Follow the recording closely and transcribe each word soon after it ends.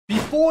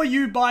Before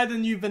you buy the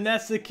new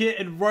Vanessa kit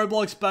in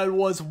Roblox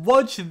Bedwars,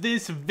 watch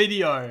this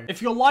video.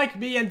 If you're like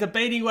me and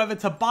debating whether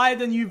to buy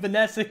the new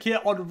Vanessa kit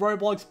on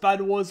Roblox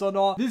Bedwars or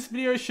not, this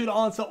video should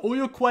answer all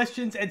your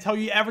questions and tell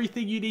you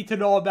everything you need to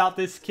know about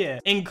this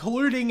kit,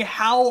 including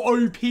how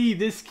OP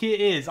this kit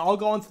is. I'll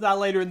go into that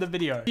later in the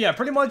video. Yeah,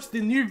 pretty much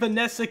the new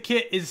Vanessa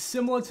kit is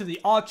similar to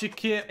the Archer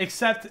kit,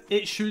 except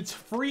it shoots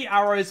 3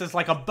 arrows as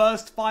like a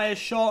burst fire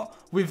shot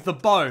with the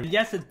bow.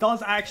 Yes, it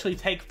does actually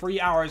take 3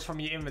 arrows from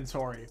your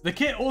inventory. The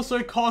kit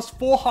also costs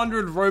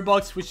 400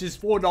 Robux, which is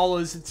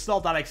 $4. It's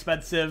not that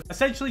expensive.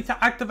 Essentially,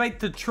 to activate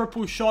the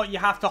triple shot, you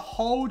have to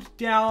hold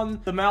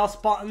down the mouse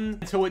button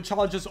until it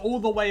charges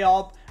all the way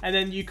up, and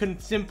then you can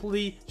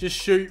simply just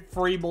shoot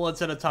 3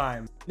 bullets at a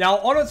time. Now,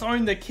 on its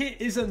own, the kit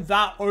isn't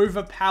that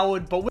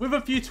overpowered, but with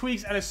a few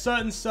tweaks and a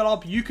certain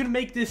setup, you can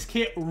make this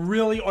kit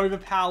really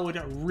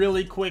overpowered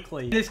really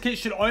quickly. This kit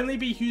should only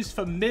be used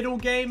for middle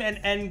game and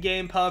end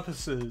game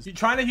purposes. You're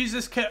trying to use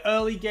this kit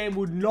early game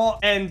would not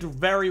end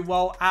very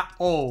well at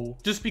all,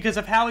 just because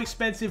of how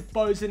expensive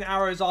bows and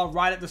arrows are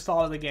right at the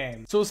start of the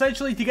game. So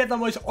essentially, to get the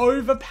most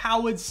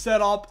overpowered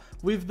setup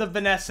with the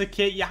Vanessa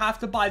kit, you have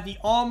to buy the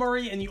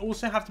armory and you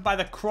also have to buy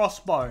the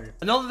crossbow.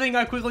 Another thing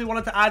I quickly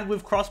wanted to add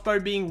with crossbow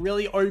being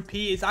really OP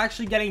is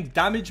actually getting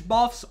damage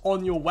buffs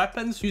on your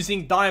weapons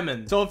using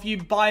diamonds. So if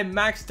you buy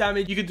max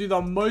damage, you can do the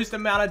most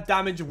amount of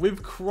damage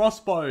with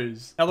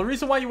crossbows. Now, the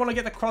reason why you want to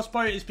get the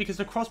crossbow is because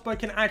the crossbow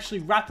can actually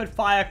rapid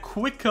fire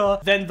quicker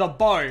than the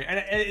bow,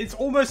 and it's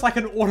almost like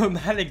an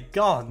automatic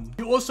gun.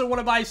 You also want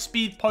to buy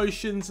speed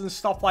potions and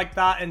stuff like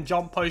that, and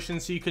jump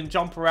potions so you can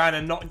jump around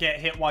and not get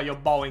hit while you're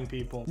bowing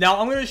people. Now,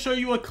 I'm going to show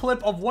you a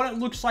clip of what it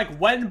looks like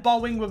when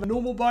bowing with a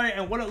normal bow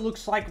and what it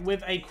looks like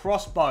with a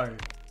crossbow.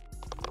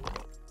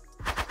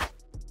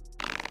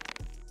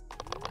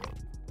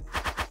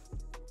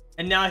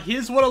 And now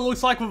here's what it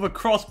looks like with a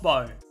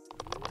crossbow.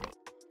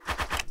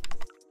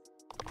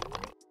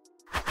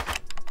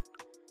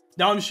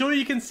 Now, I'm sure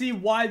you can see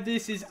why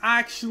this is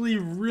actually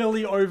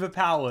really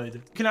overpowered.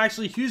 You can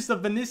actually use the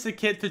Vanessa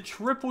kit to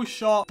triple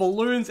shot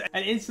balloons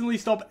and instantly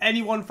stop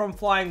anyone from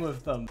flying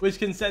with them, which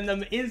can send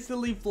them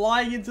instantly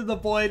flying into the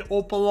void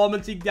or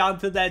plummeting down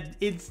to their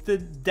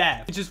instant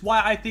death, which is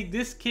why I think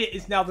this kit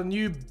is now the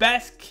new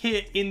best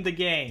kit in the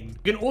game.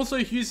 You can also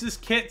use this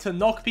kit to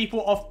knock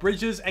people off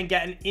bridges and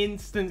get an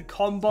instant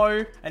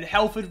combo and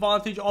health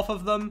advantage off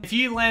of them. If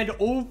you land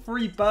all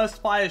 3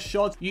 burst fire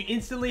shots, you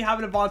instantly have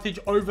an advantage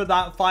over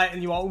that fight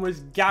and you are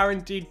almost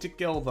guaranteed to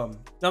kill them.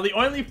 Now, the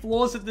only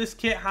flaws that this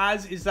kit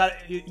has is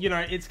that, you know,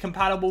 it's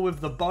compatible with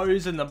the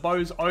bows and the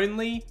bows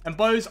only. And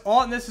bows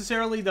aren't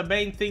necessarily the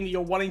main thing that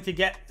you're wanting to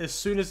get as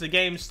soon as the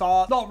game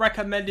starts. Not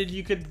recommended.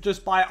 You could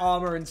just buy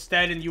armor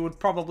instead and you would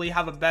probably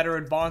have a better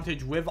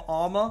advantage with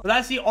armor. But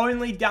that's the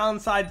only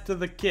downside to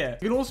the kit.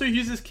 You can also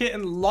use this kit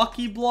in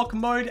lucky block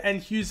mode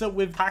and use it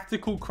with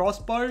tactical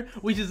crossbow,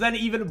 which is then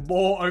even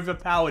more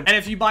overpowered. And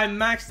if you buy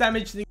max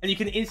damage, and you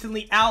can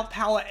instantly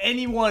outpower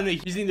anyone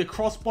using the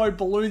crossbow,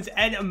 balloons,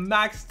 and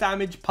max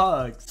damage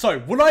perks. So,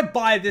 would I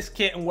buy this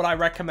kit and would I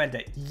recommend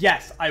it?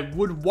 Yes, I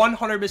would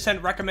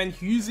 100% recommend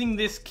using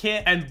this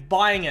kit and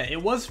buying it. It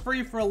was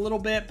free for a little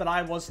bit, but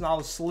I was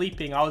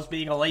sleeping. I was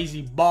being a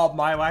lazy bum.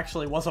 I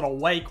actually wasn't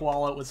awake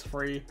while it was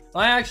free.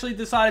 I actually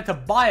decided to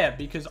buy it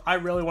because I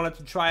really wanted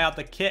to try out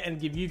the kit and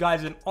give you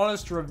guys an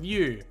honest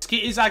review. This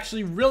kit is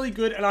actually really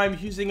good and I'm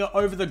using it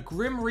over the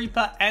Grim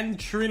Reaper and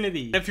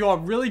Trinity. If you are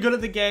really good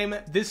at the game,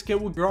 this kit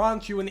will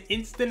grant you an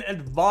instant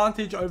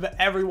advantage over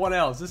everyone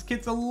else. This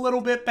kit's a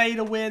little bit pay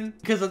to win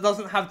because it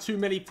doesn't have too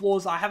many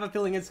flaws. I have a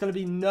feeling it's going to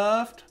be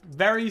nerfed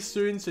very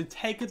soon, so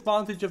take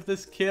advantage of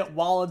this kit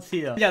while it's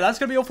here. Yeah, that's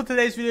going to be all for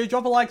today's video.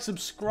 Drop a like,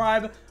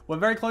 subscribe. We're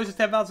very close to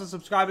 10,000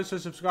 subscribers, so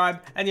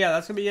subscribe. And yeah,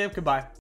 that's going to be it. Goodbye.